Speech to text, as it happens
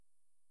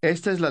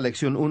Esta es la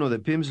lección 1 de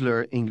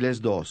Pimsleur, Inglés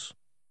 2.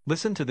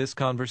 Listen to this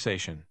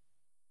conversation.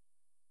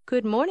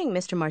 Good morning,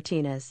 Mr.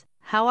 Martinez.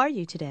 How are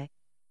you today?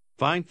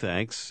 Fine,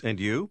 thanks. And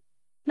you?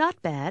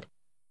 Not bad.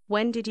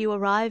 When did you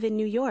arrive in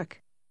New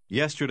York?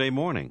 Yesterday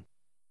morning.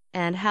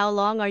 And how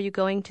long are you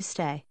going to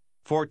stay?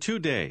 For 2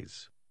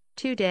 days.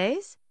 2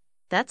 days?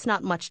 That's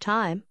not much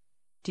time.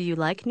 Do you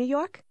like New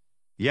York?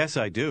 Yes,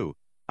 I do.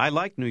 I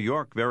like New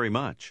York very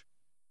much.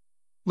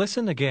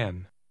 Listen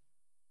again.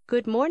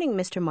 Good morning,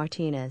 Mr.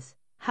 Martinez.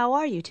 How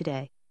are you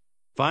today?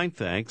 Fine,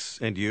 thanks.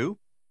 And you?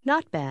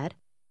 Not bad.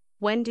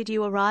 When did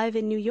you arrive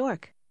in New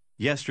York?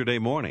 Yesterday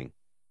morning.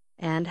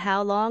 And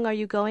how long are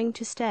you going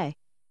to stay?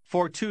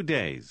 For 2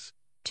 days.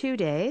 2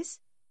 days?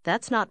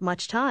 That's not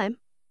much time.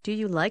 Do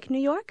you like New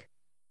York?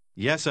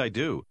 Yes, I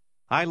do.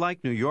 I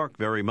like New York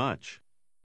very much.